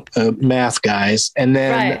 math guys. And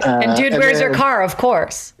then, right. And Dude, Where's Your Car? Of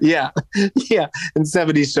course. Yeah, yeah. In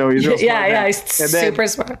 70s show, he's real smart. Yeah, he's super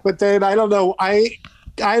smart. But then I don't know, I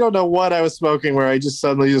don't know what I was smoking where I just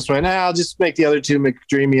suddenly just went, I'll just make the other two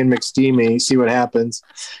McDreamy and McSteamy, see what happens.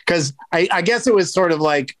 Because I guess it was sort of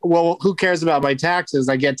like, well, who cares about my taxes?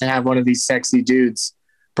 I get to have one of these sexy dudes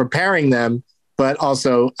preparing them. But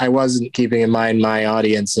also, I wasn't keeping in mind my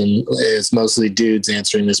audience, and it's mostly dudes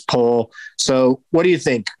answering this poll. So what do you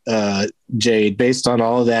think, Jade, based on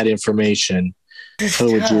all of that information,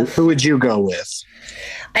 who would you go with?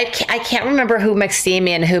 I can't remember who McSteamy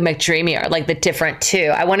and who McDreamy are, like the different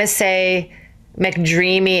two. I want to say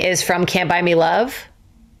McDreamy is from Can't Buy Me Love.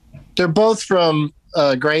 They're both from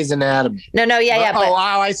Grey's Anatomy. No, yeah. But,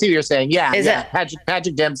 I see what you're saying. Yeah, is yeah. it?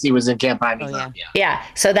 Patrick Dempsey was in Can't Buy Me Love. Yeah,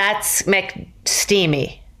 so that's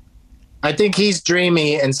McSteamy. I think he's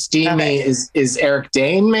dreamy, and Steamy is Eric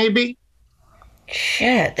Dane, maybe?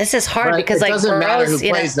 Shit, this is hard because it doesn't matter who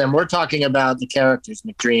plays them. We're talking about the characters,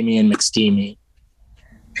 McDreamy and McSteamy.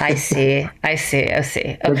 I see.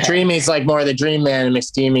 Okay. McDreamy's like more the dream man, and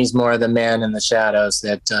McSteamy's more the man in the shadows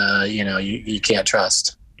that you can't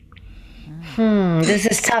trust. This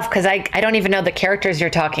is tough because I don't even know the characters you're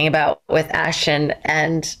talking about with Ashton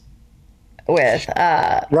and with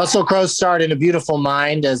Russell Crowe starred in A Beautiful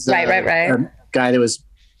Mind as right. a guy that was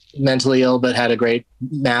mentally ill but had a great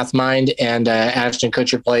math mind, and Ashton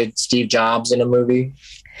Kutcher played Steve Jobs in a movie.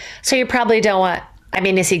 So you probably don't want. I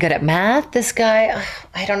mean, is he good at math? This guy,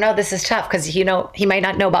 I don't know. This is tough because he might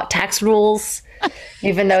not know about tax rules,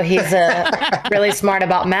 even though he's really smart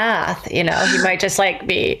about math. He might just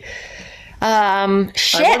be. Shit.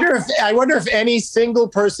 I wonder if any single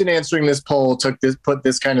person answering this poll put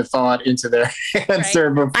this kind of thought into their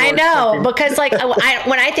answer before. I know, because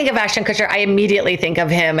when I think of Ashton Kutcher, I immediately think of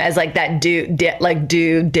him as like that dude,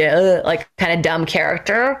 kind of dumb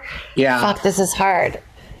character. Yeah. Fuck, this is hard.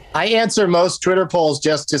 I answer most Twitter polls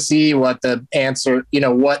just to see what the answer,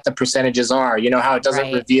 what the percentages are. You know how it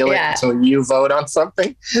doesn't reveal it until you vote on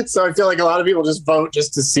something. So I feel like a lot of people just vote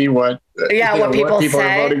just to see what people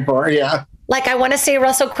are voting for. Yeah. Like, I want to say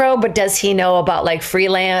Russell Crowe, but does he know about like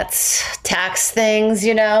freelance tax things?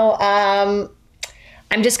 I'm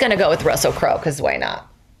just going to go with Russell Crowe because why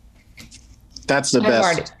not? That's the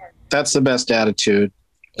best. That's the best attitude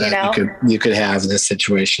you could have in this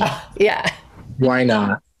situation. Yeah. Why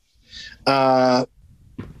not?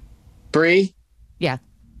 Bree? Yeah.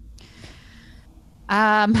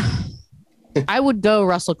 I would go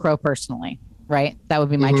Russell Crowe personally, right? That would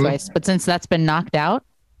be my choice. But since that's been knocked out,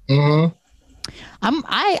 I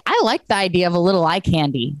like the idea of a little eye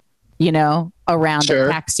candy, around the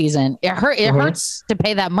tax season. It hurts to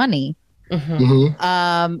pay that money.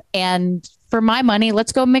 And for my money,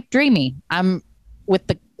 let's go McDreamy. I'm with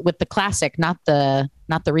the classic, not the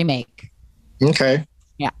remake. Okay.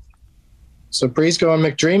 Yeah. So Bree's going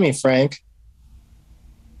McDreamy, Frank.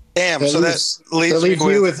 Damn. So that leaves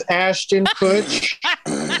you with Ashton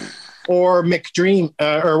Kutcher or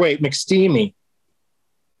McSteamy.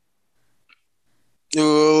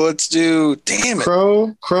 Let's do. Damn it.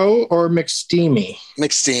 Crow or McSteamy.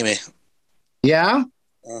 McSteamy. Yeah.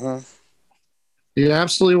 You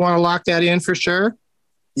absolutely want to lock that in for sure.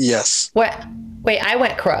 Yes. What? Wait, I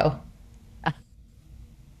went Crow.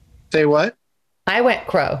 Say what? I went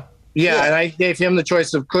Crow. Yeah, and I gave him the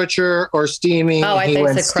choice of Kutcher or Steamy. Oh, he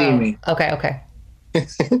went Steamy. Okay.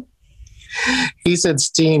 He said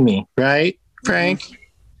Steamy, right, Frank?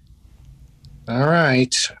 All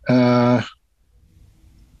right. I'm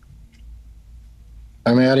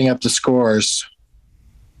adding up the scores.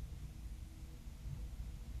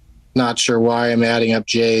 Not sure why I'm adding up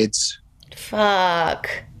Jade's. Fuck.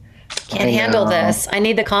 Can't handle this. I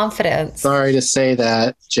need the confidence. Sorry to say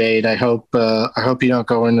that, Jade. I hope you don't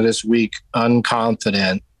go into this week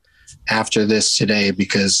unconfident after this today,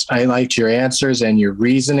 because I liked your answers and your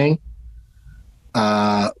reasoning.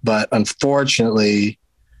 But unfortunately,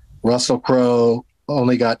 Russell Crowe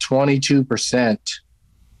only got 22%.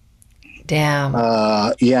 Damn.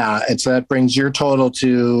 Yeah. And so that brings your total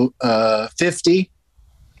to 50.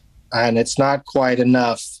 And it's not quite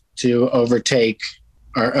enough to overtake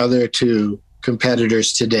our other two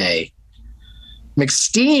competitors today.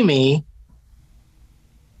 McSteamy.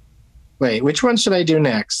 Wait, which one should I do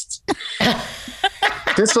next?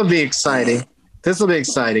 This will be exciting.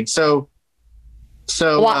 So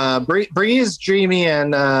Bree is dreamy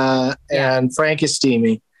and Frank is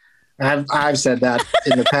steamy. I've said that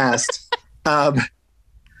in the past.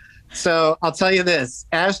 So I'll tell you this,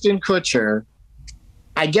 Ashton Kutcher,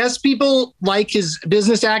 I guess people like his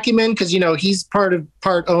business acumen because, he's part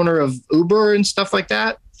owner of Uber and stuff like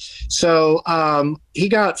that. So he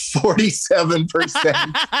got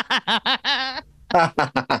 47%.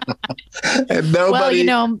 And nobody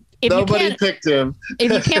picked him.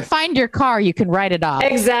 If you can't find your car, you can write it off.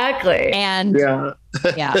 Exactly. And yeah.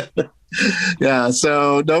 Yeah.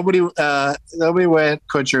 So nobody went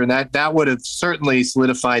Kutcher, and that would have certainly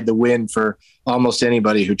solidified the win for almost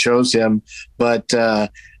anybody who chose him. But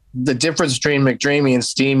the difference between McDreamy and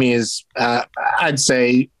Steamy is, I'd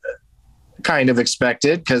say, kind of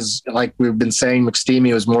expected because, like we've been saying,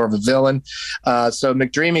 McSteamy was more of a villain. So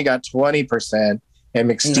McDreamy got 20% and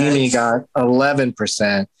McSteamy got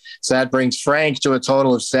 11%. So that brings Frank to a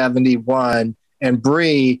total of 71. And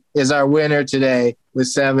Bree is our winner today with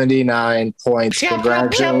 79 points.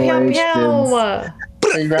 Congratulations.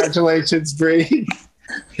 Congratulations, Bree.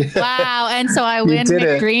 Wow. And so I win.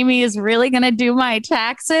 McDreamy is really going to do my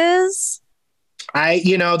taxes.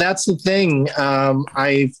 That's the thing.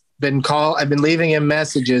 I've been leaving him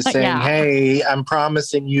messages saying, hey, I'm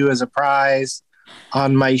promising you as a prize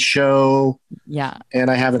on my show. Yeah. And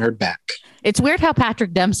I haven't heard back. It's weird how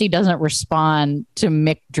Patrick Dempsey doesn't respond to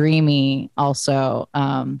McDreamy also.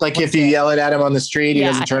 If you yell it at him on the street, he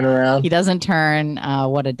doesn't turn around. He doesn't turn.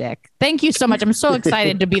 What a dick. Thank you so much. I'm so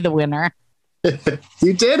excited to be the winner.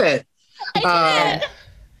 You did it.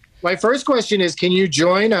 My first question is, can you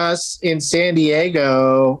join us in San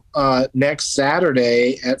Diego next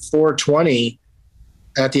Saturday at 4:20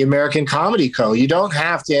 at the American Comedy Co? You don't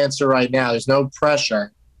have to answer right now. There's no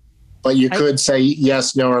pressure. But you could say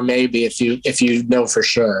yes, no, or maybe if you know for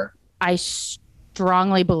sure. I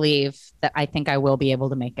strongly believe that I think I will be able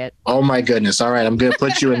to make it. Oh, my goodness. All right. I'm going to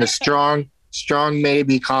put you in the strong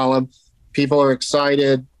maybe column. People are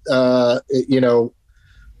excited. I've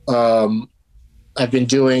been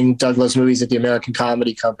doing Doug Loves Movies at the American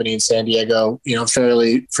Comedy Company in San Diego,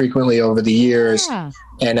 fairly frequently over the years. Yeah.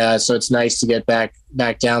 And so it's nice to get back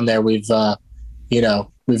down there. We've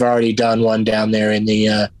already done one down there in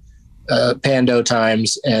the Pando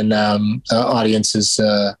times, and audience is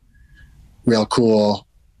real cool,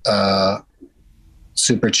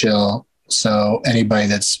 super chill. So anybody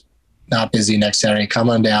that's not busy next Saturday, come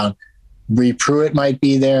on down. Bree Pruitt might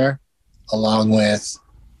be there, along with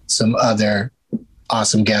some other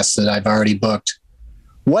awesome guests that I've already booked.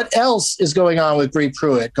 What else is going on with Bree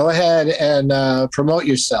Pruitt? Go ahead and promote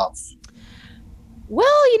yourself. Well,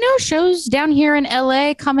 shows down here in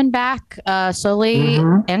LA coming back slowly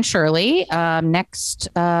and surely. Next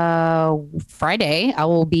Friday, I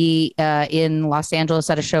will be in Los Angeles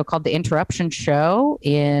at a show called The Interruption Show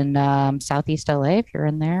in Southeast LA. If you're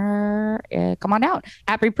in there, come on out.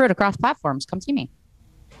 At Bree Pruitt across platforms. Come see me.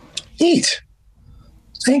 Neat.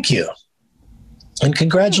 Thank you. And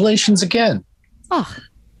congratulations again. Oh,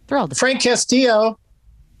 thrilled. Frank Castillo.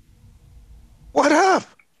 What up?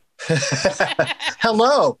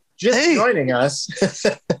 Hello. Just joining us.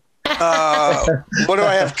 What do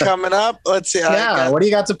I have coming up? Let's see. What do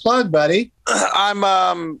you got to plug, buddy? I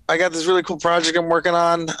got this really cool project I'm working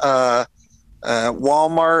on.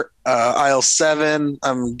 Walmart, aisle 7.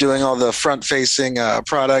 I'm doing all the front facing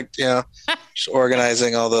product, just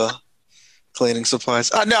organizing all the cleaning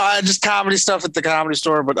supplies. No, I just comedy stuff at the Comedy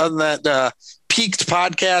Store. But other than that, Peaked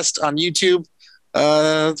podcast on YouTube.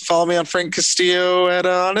 Follow me on Frank Castillo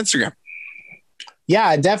on Instagram.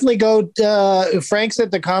 Yeah, definitely go. Frank's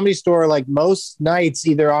at the Comedy Store like most nights,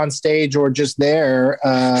 either on stage or just there.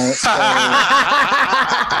 In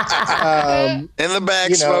the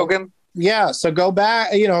back smoking. Yeah, so go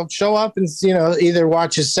back, show up and, either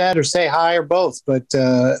watch his set or say hi or both. But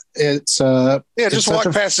just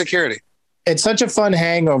walk past security. It's such a fun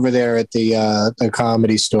hang over there at the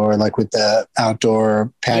Comedy Store, like with the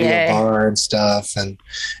outdoor patio bar and stuff, and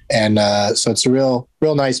so it's a real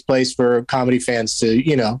nice place for comedy fans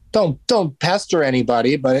to don't pester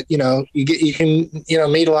anybody, but you can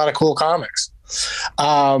meet a lot of cool comics,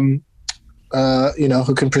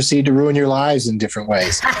 who can proceed to ruin your lives in different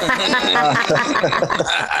ways.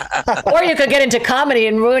 Or you could get into comedy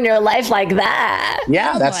and ruin your life like that.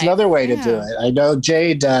 Yeah, that's another way to do it. I know,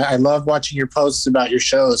 Jade, I love watching your posts about your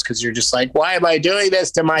shows because you're just like, why am I doing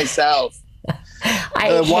this to myself?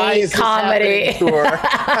 I hate comedy.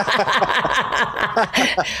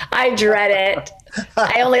 I dread it.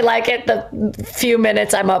 I only like it the few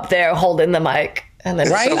minutes I'm up there holding the mic. And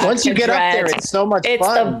then once you get up there, it's so much fun. It's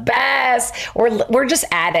the best. We're just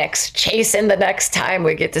addicts chasing the next time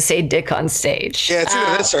we get to say dick on stage. Yeah, it's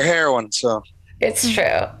either this or heroin. So it's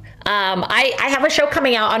true. I have a show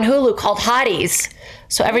coming out on Hulu called Hotties.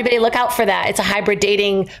 So everybody look out for that. It's a hybrid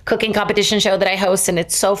dating cooking competition show that I host, and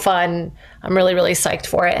it's so fun. I'm really, really psyched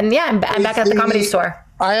for it. And yeah, I'm back at the Comedy Store.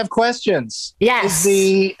 I have questions. Yes.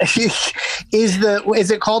 Is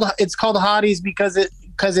it called Hotties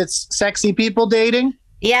because it's sexy people dating?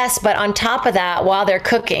 Yes, but on top of that, while they're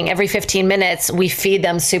cooking, every 15 minutes, we feed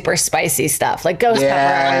them super spicy stuff like ghost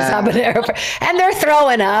peppers, habanero, and they're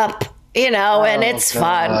throwing up, and it's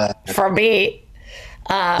fun for me.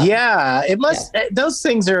 It must. Those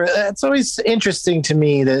things are. It's always interesting to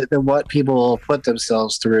me that what people put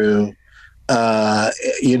themselves through.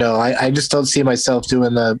 I just don't see myself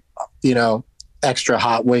doing the, extra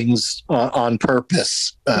hot wings on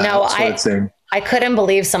purpose. I couldn't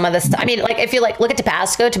believe some of this stuff. I mean, like, if you look at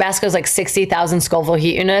Tabasco's like 60,000 Scoville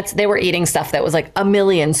heat units. They were eating stuff that was like 1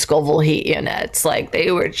 million Scoville heat units. Like,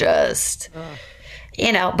 they were just,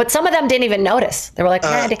 but some of them didn't even notice. They were like,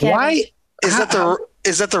 why? Is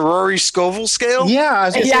that the Rory Scoville scale? Yeah. I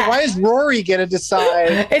was gonna say, why is Rory going to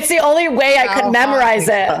decide? It's the only way I could memorize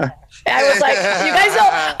it. I was like, you guys know,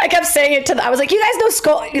 I kept saying it to them. I was like, you guys know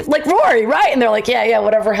like Rory, right? And they're like, yeah,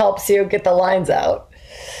 whatever helps you get the lines out.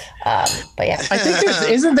 But yeah, I think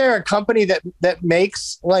isn't there a company that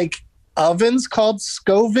makes like ovens called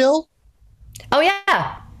Scoville? Oh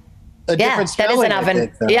yeah, different that is an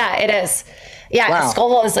oven. It is. Yeah, wow.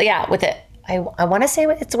 Scoville is with it. I want to say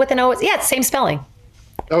it's with an O. Yeah, it's same spelling.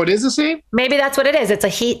 Oh, it is the same? Maybe that's what it is. It's a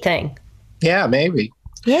heat thing. Yeah, maybe.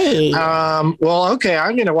 Yay. Well, okay,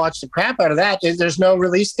 I'm going to watch the crap out of that. There's no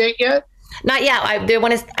release date yet? Not yet.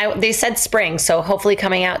 They said spring, so hopefully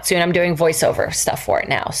coming out soon. I'm doing voiceover stuff for it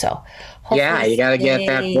now, so yeah, you got to get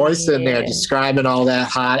that voice in there describing all that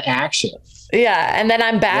hot action. Yeah, and then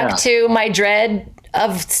I'm back to my dread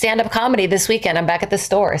of stand-up comedy this weekend. I'm back at the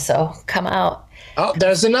store, so come out. Oh,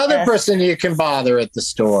 there's another person you can bother at the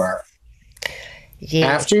store. Yeah.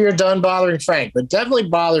 After you're done bothering Frank, but definitely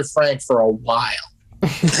bother Frank for a while.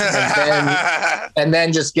 and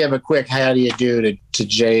then just give a quick how do you do to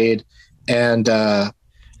Jade. And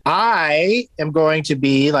I am going to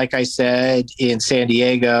be, like I said, in San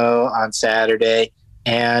Diego on Saturday,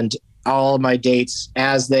 and all of my dates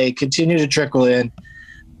as they continue to trickle in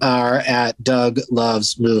are at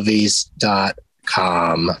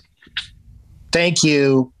douglovesmovies.com. Thank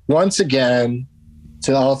you once again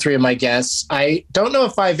to all three of my guests. I don't know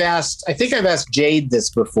if I think I've asked Jade this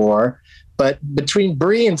before, but between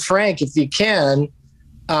Bree and Frank, if you can,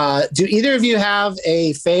 do either of you have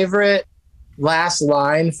a favorite last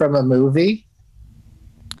line from a movie?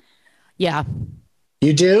 Yeah.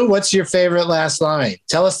 You do? What's your favorite last line?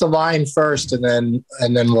 Tell us the line first, and then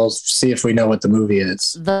we'll see if we know what the movie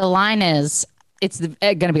is. The line is, it's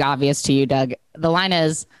going to be obvious to you, Doug. The line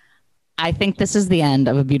is, I think this is the end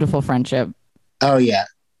of a beautiful friendship. Oh, yeah.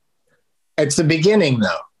 It's the beginning,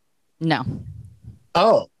 though. No.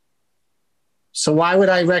 Oh. So why would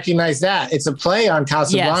I recognize that? It's a play on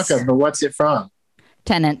Casablanca, but what's it from?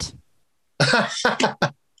 Tenet.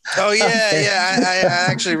 Oh yeah. I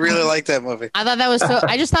actually really like that movie. I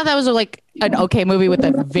just thought that was like an okay movie with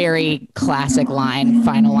a very classic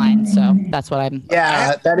final line. So that's what I'm.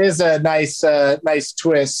 Yeah, that is a nice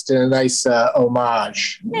twist and a nice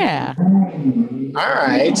homage. Yeah. All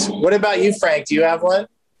right. What about you, Frank? Do you have one?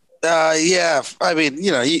 Yeah. I mean,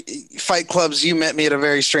 Fight Club's You Met Me at a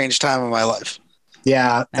Very Strange Time in My Life.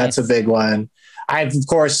 Yeah, that's a big one. I've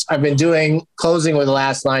been doing closing with the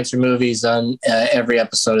last lines from movies on every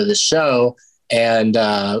episode of this show, and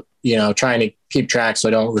trying to keep track so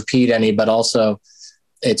I don't repeat any. But also,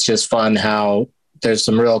 it's just fun how there's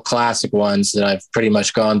some real classic ones that I've pretty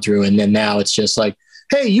much gone through, and then now it's just like,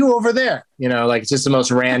 "Hey, you over there," like it's just the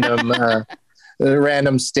most random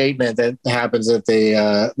random statement that happens at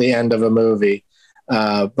the end of a movie.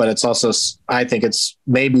 But it's also, I think it's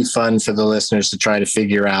maybe fun for the listeners to try to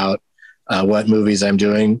figure out what movies I'm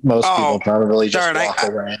doing. Most people probably just walk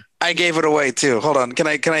away. I gave it away too. Hold on. Can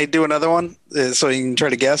I do another one so you can try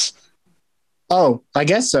to guess? Oh, I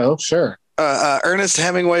guess so. Sure. Ernest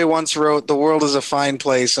Hemingway once wrote, "The world is a fine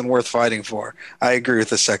place and worth fighting for." I agree with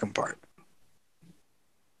the second part.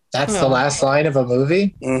 That's the last line of a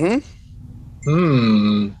movie? Mm-hmm.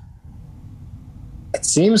 It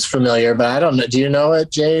seems familiar, but I don't know. Do you know it,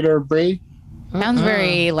 Jade or Bree? Sounds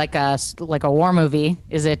very like a war movie.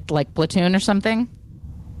 Is it like Platoon or something?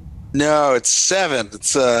 No, it's Seven.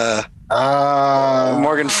 It's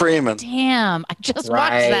Morgan Freeman. Damn, I just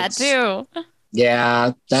watched that too.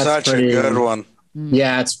 Yeah, that's such a good one.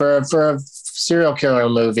 Yeah, it's for a serial killer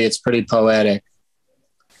movie. It's pretty poetic.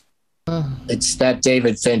 It's that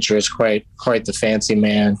David Fincher is quite the fancy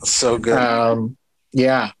man. So good.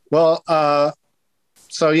 Yeah. Well,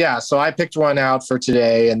 So I picked one out for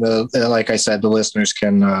today, and like I said, the listeners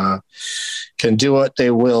can do what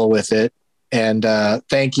they will with it. And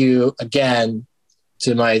thank you again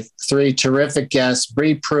to my 3 terrific guests,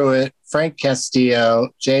 Bree Pruitt, Frank Castillo,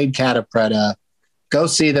 Jade Catapretta. Go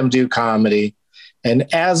see them do comedy.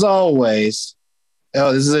 And as always,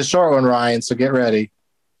 this is a short one, Ryan, so get ready.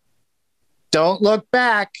 Don't look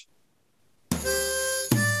back.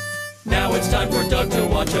 Now it's time for Doug to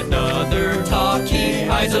watch another talkie.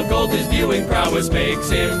 Eyes of gold, his viewing prowess makes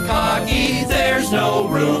him cocky. There's no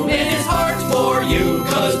room in his heart for you,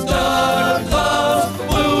 'cause Doug loves